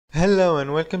Hello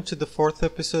and welcome to the fourth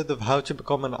episode of How to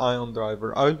Become an Ion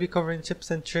Driver. I will be covering tips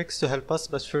and tricks to help us,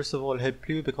 but first of all help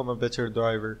you become a better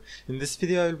driver. In this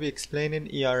video I will be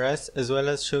explaining ERS as well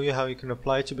as show you how you can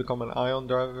apply to become an Ion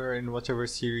Driver in whatever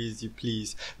series you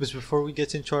please. But before we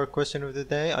get into our question of the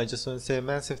day, I just want to say a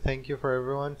massive thank you for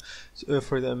everyone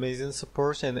for the amazing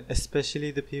support, and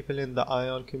especially the people in the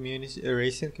Ion community,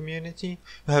 racing community,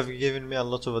 who have given me a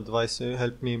lot of advice to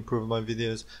help me improve my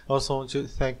videos. I also want to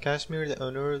thank Kashmir, the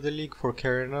owner of the league, for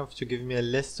caring enough to give me a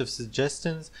list of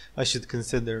suggestions I should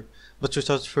consider. But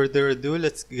without further ado,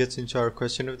 let's get into our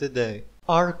question of the day.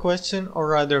 Our question, or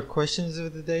rather questions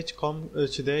of the day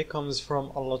today comes from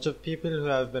a lot of people who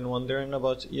have been wondering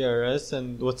about ERS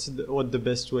and what the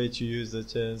best way to use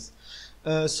it is.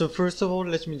 So first of all,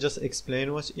 let me just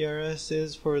explain what ERS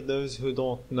is for those who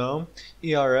don't know.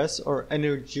 ERS, or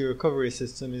Energy Recovery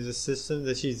System, is a system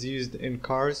that is used in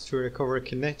cars to recover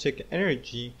kinetic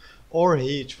energy or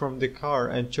heat from the car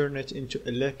and turn it into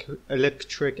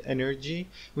electric energy,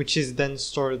 which is then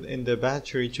stored in the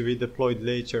battery to be deployed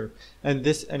later. And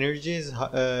this energy is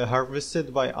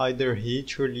harvested by either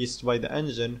heat released by the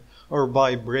engine or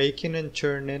by breaking and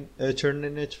turning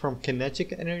it from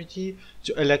kinetic energy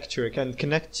to electric. And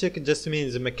kinetic just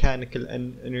means mechanical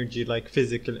energy, like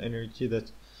physical energy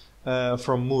that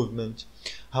from movement.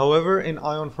 However, in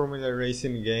Ion Formula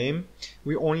Racing game,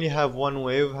 we only have one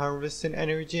way of harvesting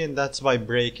energy, and that's by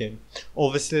braking.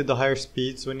 Obviously, the higher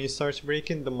speeds when you start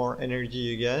braking, the more energy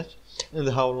you get, and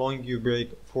how long you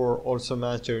brake for also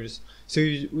matters. So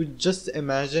you would just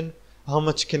imagine how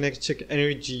much kinetic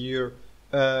energy you're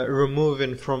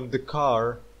removing from the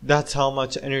car. That's how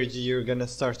much energy you're gonna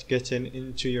start getting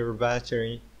into your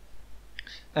battery,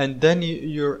 and then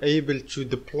you're able to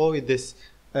deploy this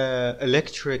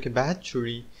electric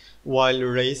battery while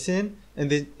racing,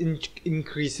 and it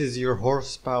increases your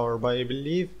horsepower by, I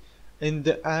believe, in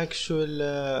the actual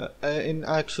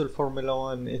Formula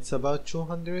 1 it's about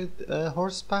 200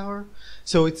 horsepower.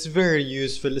 So it's very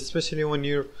useful, especially when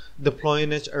you're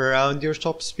deploying it around your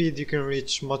top speed. You can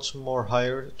reach much more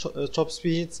higher top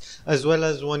speeds, as well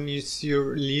as when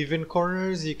you're leaving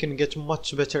corners, you can get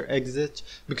much better exit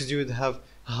because you would have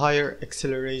higher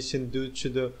acceleration due to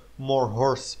the more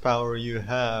horsepower you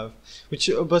have.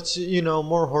 But you know,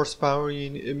 more horsepower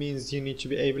means you need to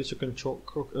be able to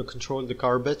control the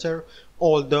car better.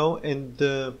 Although in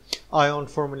the Ion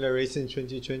Formula Racing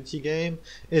 2020 game,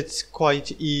 it's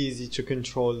quite easy to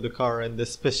control the car, and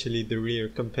especially the rear,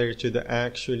 compared to the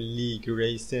actual league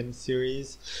racing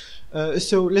series.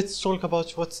 So let's talk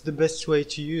about what's the best way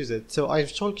to use it. So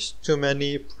I've talked to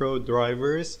many pro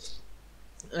drivers,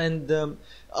 and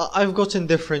I've gotten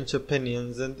different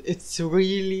opinions, and it's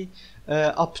really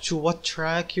up to what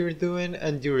track you're doing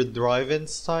and your driving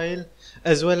style,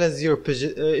 as well as your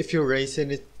if you're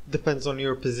racing, it depends on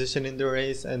your position in the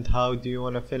race and how do you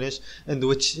want to finish and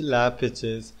which lap it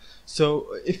is. So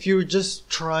if you're just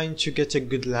trying to get a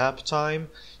good lap time,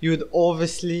 you would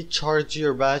obviously charge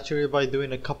your battery by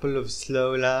doing a couple of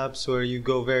slow laps where you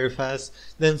go very fast,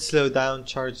 then slow down,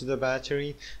 charge the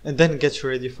battery, and then get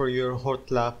ready for your hot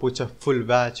lap with a full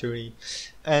battery.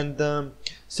 And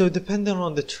so depending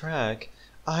on the track,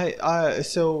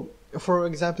 so for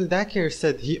example, Dakir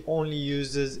said he only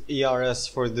uses ERS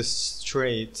for the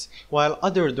straights, while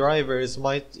other drivers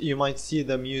you might see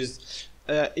them use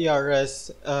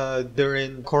ERS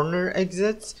during corner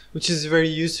exits, which is very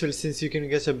useful since you can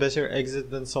get a better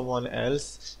exit than someone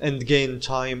else and gain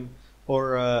time,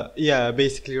 or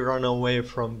basically run away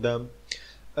from them.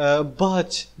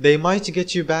 But they might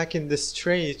get you back in the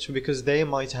straight because they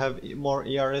might have more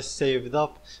ERS saved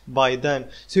up by then.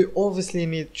 So you obviously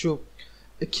need to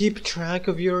keep track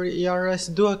of your ERS,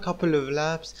 do a couple of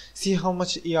laps, see how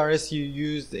much ERS you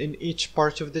used in each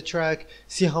part of the track,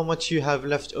 see how much you have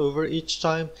left over each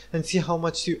time, and see how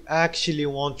much you actually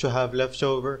want to have left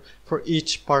over for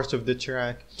each part of the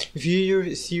track. If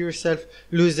you see yourself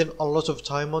losing a lot of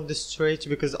time on the straight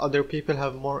because other people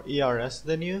have more ERS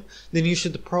than you, then you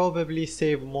should probably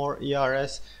save more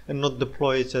ERS and not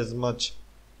deploy it as much.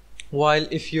 While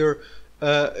if you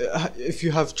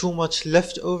have too much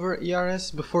leftover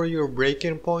ERS before your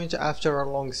braking point after a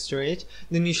long straight,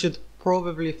 then you should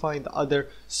probably find other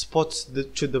spots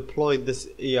to deploy this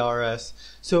ERS.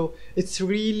 So it's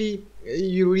really,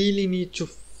 you really need to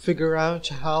figure out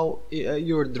how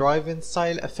your driving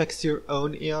style affects your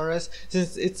own ERS,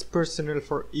 since it's personal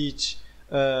for each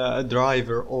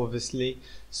driver, obviously.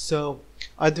 So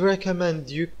I'd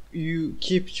recommend you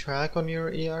keep track on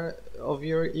your ERS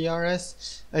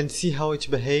and see how it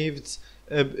behaves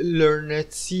learn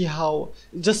it, see how,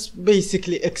 just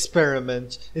basically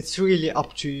experiment. It's really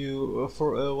up to you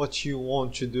for what you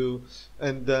want to do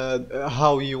and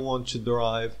how you want to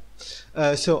drive.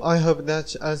 So I hope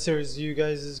that answers you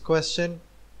guys' question,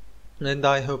 and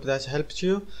I hope that helped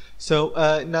you. So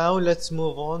now let's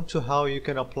move on to how you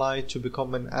can apply to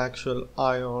become an actual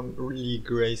Ion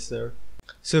League racer.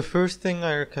 So first thing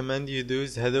I recommend you do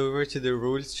is head over to the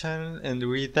rules channel and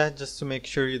read that, just to make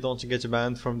sure you don't get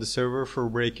banned from the server for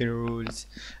breaking rules.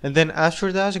 And then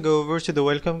after that, go over to the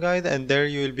welcome guide, and there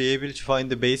you will be able to find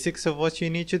the basics of what you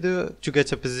need to do to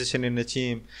get a position in a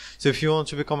team. So if you want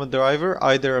to become a driver,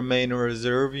 either a main or a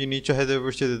reserve, you need to head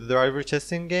over to the driver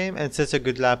testing game and set a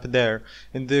good lap there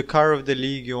in the car of the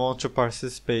league you want to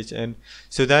participate in.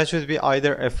 So that should be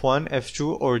either F1,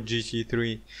 F2 or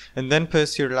GT3. And then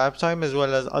post your lap time as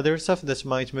well as other stuff that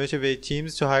might motivate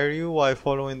teams to hire you while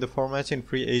following the format in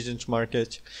free agent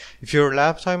market. If your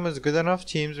lap time is good enough,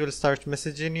 teams will start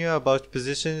messaging you about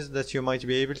positions that you might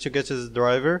be able to get as a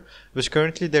driver, but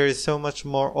currently there is so much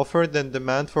more offer than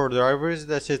demand for drivers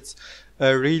that it's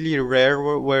really rare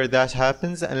where that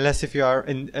happens, unless if you are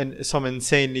some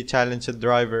insanely talented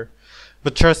driver.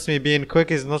 But trust me, being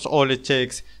quick is not all it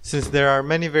takes, since there are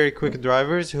many very quick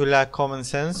drivers who lack common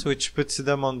sense, which puts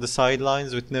them on the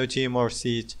sidelines with no team or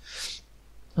seat.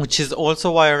 Which is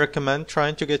also why I recommend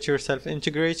trying to get yourself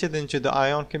integrated into the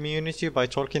Ion community by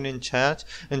talking in chat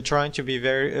and trying to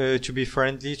be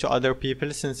friendly to other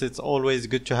people, since it's always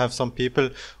good to have some people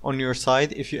on your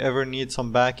side if you ever need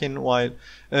some backing, while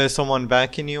someone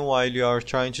backing you while you are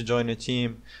trying to join a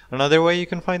team. Another way you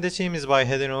can find a team is by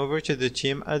heading over to the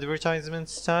team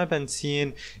advertisements tab and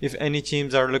seeing if any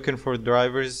teams are looking for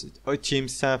drivers or team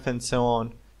staff and so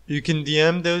on. You can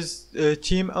DM those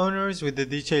team owners with the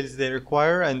details they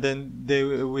require, and then they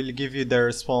will give you their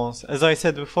response. As I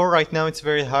said before, right now it's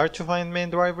very hard to find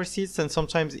main driver seats and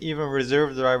sometimes even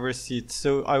reserve driver seats.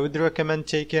 So I would recommend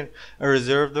taking a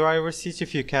reserve driver seat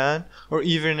if you can, or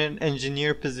even an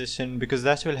engineer position, because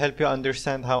that will help you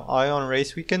understand how Ion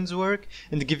race weekends work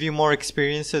and give you more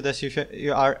experience, so that if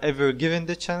you are ever given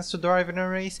the chance to drive in a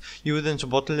race, you wouldn't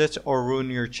bottle it or ruin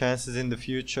your chances in the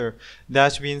future.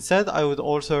 That being said, I would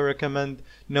also recommend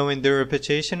knowing the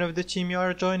reputation of the team you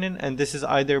are joining, and this is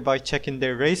either by checking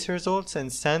their race results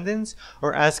and stand-ins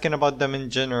or asking about them in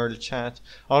general chat.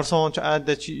 I also want to add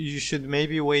that you should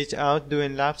maybe wait out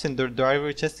doing laps in the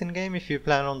driver testing game if you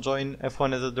plan on joining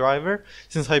F1 as a driver,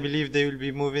 since I believe they will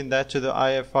be moving that to the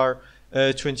IFR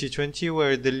 2020,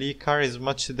 where the league car is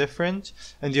much different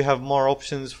and you have more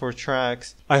options for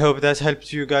tracks. I hope that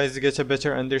helped you guys get a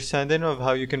better understanding of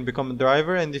how you can become a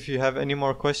driver, and if you have any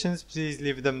more questions, please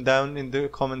leave them down in the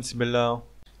comments below.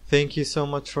 Thank you so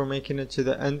much for making it to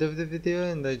the end of the video,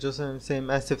 and I just want to say a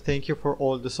massive thank you for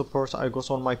all the support I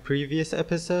got on my previous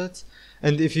episodes.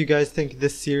 And if you guys think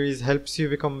this series helps you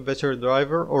become a better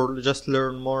driver or just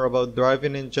learn more about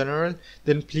driving in general,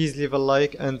 then please leave a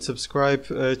like and subscribe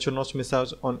to not miss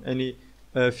out on any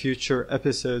future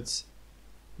episodes.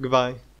 Goodbye.